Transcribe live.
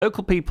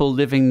Local people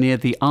living near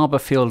the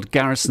Arborfield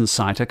garrison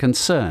site are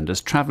concerned as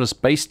travellers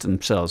base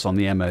themselves on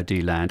the MOD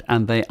land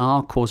and they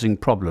are causing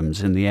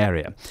problems in the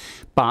area.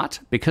 But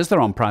because they're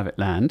on private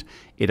land,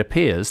 it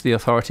appears the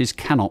authorities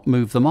cannot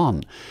move them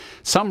on.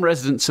 Some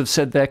residents have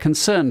said they're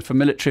concerned for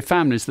military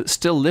families that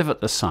still live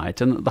at the site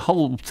and that the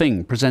whole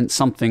thing presents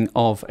something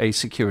of a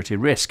security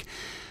risk.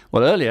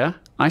 Well, earlier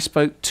I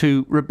spoke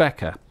to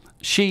Rebecca.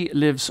 She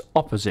lives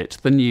opposite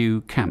the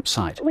new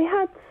campsite. We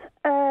had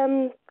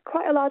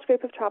quite a large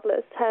group of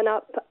travellers turn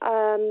up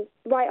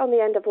right on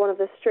the end of one of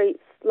the streets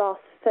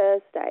last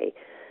Thursday.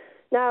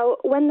 Now,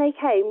 when they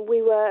came,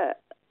 we weren't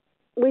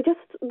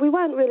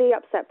really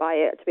upset by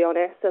it, to be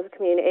honest, as a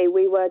community.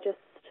 We were just,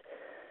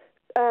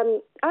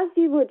 as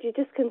you're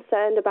just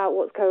concerned about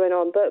what's going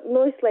on. But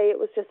mostly it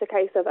was just a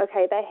case of,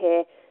 okay, they're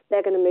here,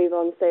 they're going to move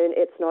on soon,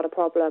 it's not a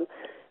problem.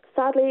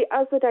 Sadly,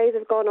 as the days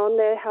have gone on,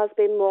 there has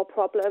been more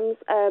problems.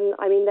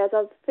 There's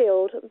a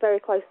field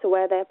very close to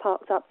where they're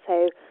parked up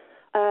to.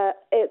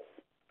 It's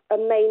a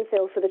main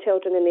field for the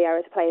children in the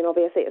area to play in,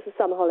 obviously. It's the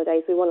summer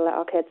holidays. We want to let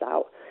our kids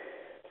out.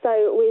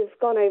 So we've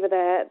gone over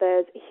there.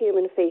 There's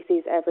human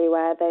feces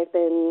everywhere. They've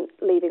been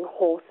leaving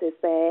horses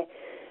there.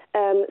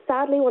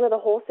 Sadly, one of the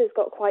horses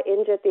got quite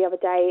injured the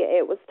other day.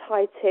 It was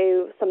tied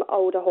to some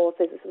older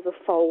horses. This was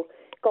a foal.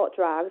 Got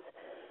dragged.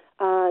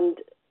 And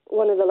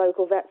one of the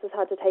local vets has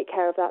had to take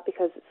care of that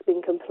because it's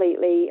been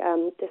completely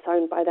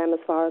disowned by them as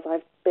far as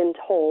I've been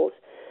told.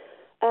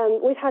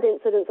 We've had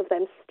incidents of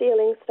them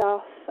stealing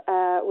stuff.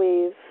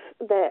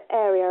 The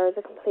area is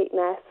a complete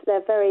mess.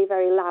 They're very,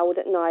 very loud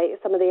at night.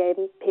 Some of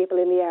the people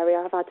in the area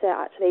have had to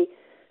actually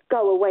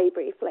go away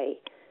briefly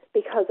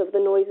because of the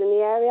noise in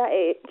the area.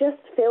 It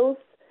just feels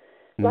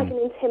like an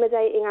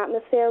intimidating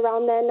atmosphere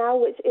around there now,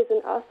 which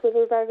isn't us.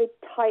 We're a very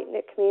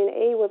tight-knit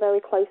community. We're very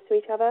close to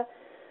each other.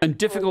 And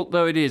difficult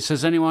though it is,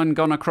 has anyone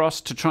gone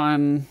across to try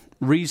and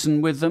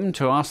reason with them,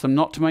 to ask them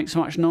not to make so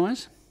much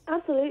noise?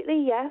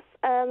 Absolutely, yes.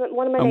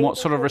 And what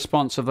sort of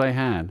response have they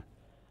had?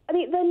 I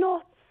mean,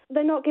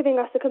 they're not giving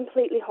us a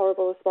completely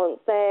horrible response.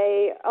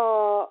 They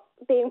are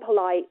being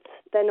polite.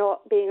 They're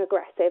not being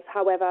aggressive.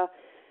 However,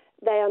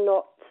 they are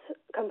not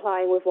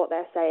complying with what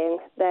they're saying.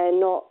 They're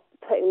not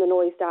putting the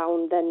noise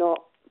down. They're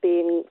not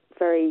being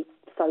very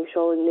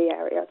social in the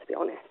area, to be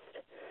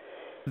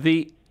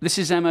honest. This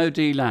is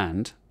MOD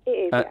land. It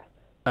is, yes.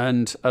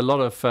 And a lot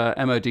of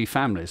MOD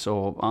families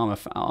or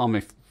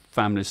army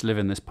families live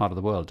in this part of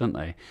the world, don't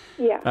they?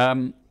 Yeah.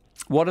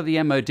 What are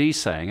the MOD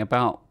saying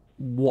about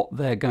what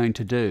they're going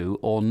to do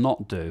or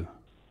not do?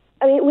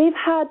 I mean, we've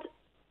had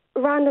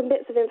random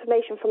bits of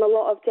information from a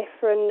lot of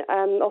different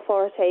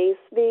authorities.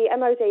 The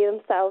MOD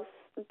themselves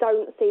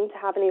don't seem to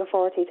have any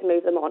authority to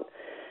move them on.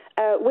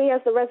 We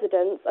as the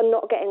residents are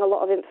not getting a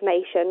lot of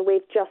information.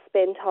 We've just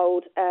been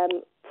told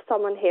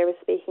someone here is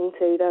speaking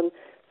to them,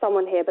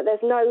 someone here, but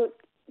there's no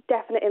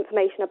definite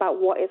information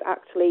about what is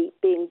actually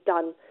being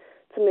done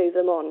to move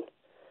them on.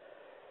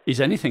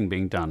 Is anything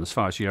being done as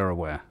far as you're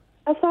aware?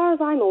 As far as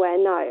I'm aware,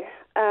 no.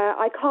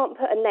 I can't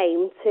put a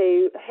name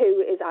to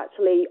who is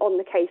actually on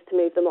the case to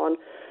move them on.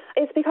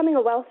 It's becoming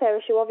a welfare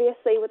issue,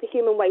 obviously, with the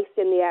human waste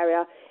in the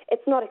area.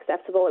 It's not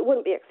acceptable. It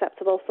wouldn't be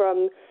acceptable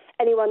from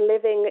anyone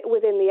living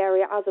within the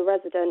area as a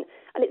resident,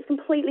 and it's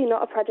completely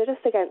not a prejudice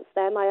against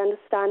them. I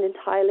understand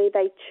entirely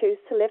they choose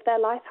to live their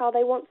life how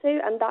they want to,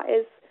 and that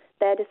is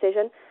their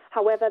decision.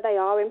 However, they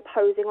are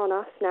imposing on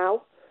us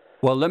now.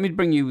 Well, let me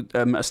bring you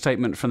a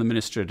statement from the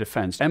Minister of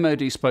Defence.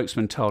 MOD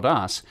spokesman told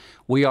us,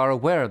 "We are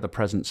aware of the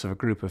presence of a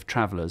group of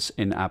travellers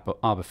in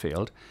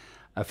Arborfield.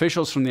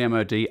 Officials from the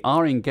MOD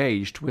are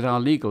engaged with our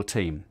legal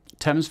team,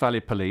 Thames Valley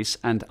Police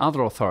and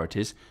other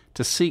authorities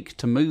to seek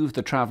to move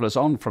the travellers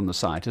on from the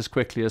site as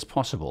quickly as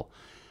possible.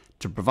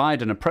 To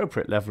provide an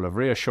appropriate level of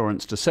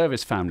reassurance to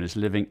service families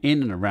living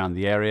in and around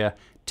the area,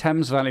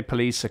 Thames Valley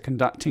Police are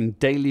conducting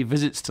daily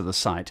visits to the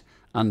site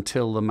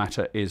until the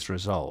matter is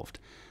resolved."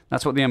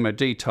 That's what the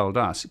MOD told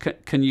us.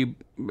 Can you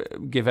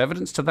give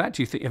evidence to that?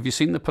 Have you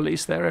seen the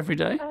police there every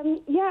day?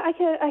 Yeah,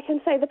 I can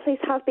say the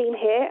police have been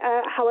here.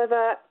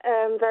 However,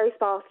 very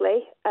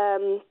sparsely.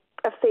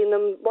 I've seen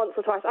them once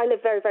or twice. I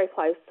live very, very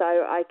close, so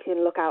I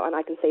can look out and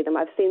I can see them.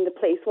 I've seen the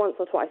police once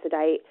or twice a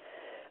day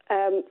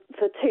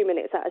for 2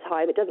 minutes at a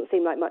time. It doesn't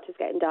seem like much is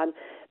getting done.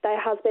 There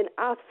has been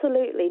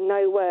absolutely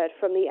no word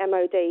from the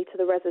MOD to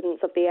the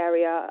residents of the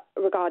area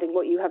regarding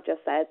what you have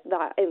just said.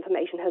 That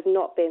information has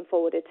not been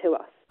forwarded to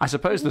us. I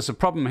suppose there's a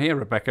problem here,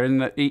 Rebecca, in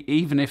that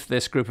even if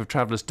this group of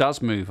travellers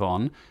does move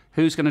on,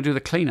 who's going to do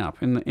the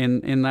clean-up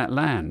in that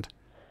land?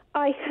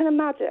 I can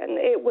imagine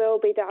it will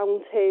be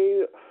down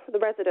to the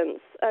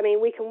residents. I mean,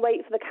 we can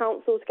wait for the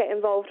council to get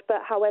involved,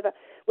 but however,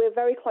 we're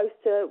very close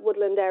to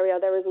woodland area.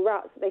 There is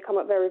rats. They come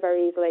up very,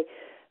 very easily.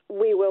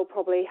 We will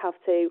probably have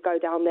to go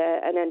down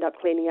there and end up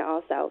cleaning it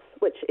ourselves,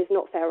 which is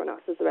not fair on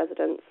us as the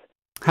residents.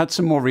 Had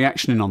some more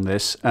reaction in on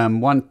this.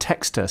 One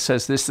texter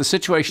says this: "The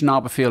situation in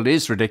Arborfield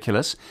is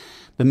ridiculous.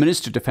 The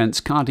Minister of Defence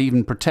can't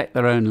even protect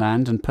their own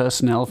land and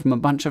personnel from a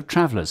bunch of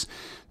travellers.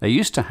 They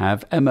used to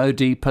have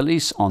MOD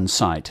police on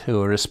site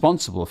who are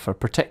responsible for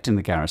protecting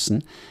the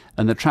garrison,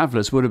 and the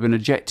travellers would have been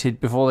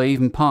ejected before they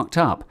even parked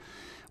up.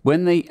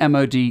 When the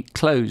MOD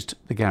closed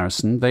the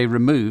garrison, they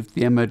removed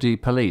the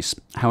MOD police.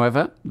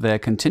 However, they're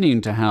continuing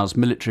to house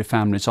military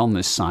families on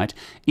this site,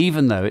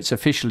 even though it's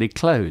officially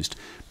closed,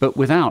 but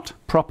without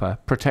proper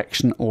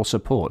protection or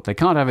support. They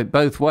can't have it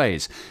both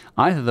ways.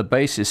 Either the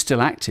base is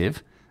still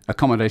active,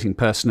 accommodating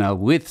personnel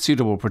with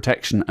suitable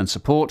protection and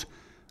support,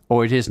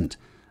 or it isn't,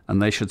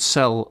 and they should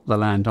sell the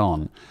land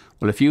on.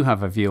 Well, if you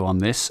have a view on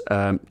this,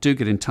 do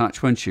get in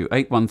touch, won't you?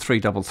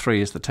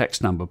 81333 is the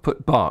text number.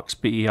 Put Berks,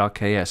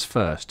 B-E-R-K-S,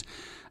 first,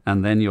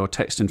 and then your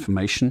text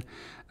information.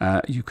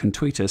 You can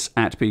tweet us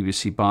at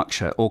BBC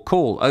Berkshire or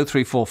call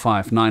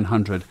 0345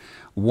 900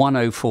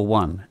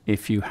 1041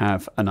 if you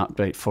have an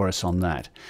update for us on that.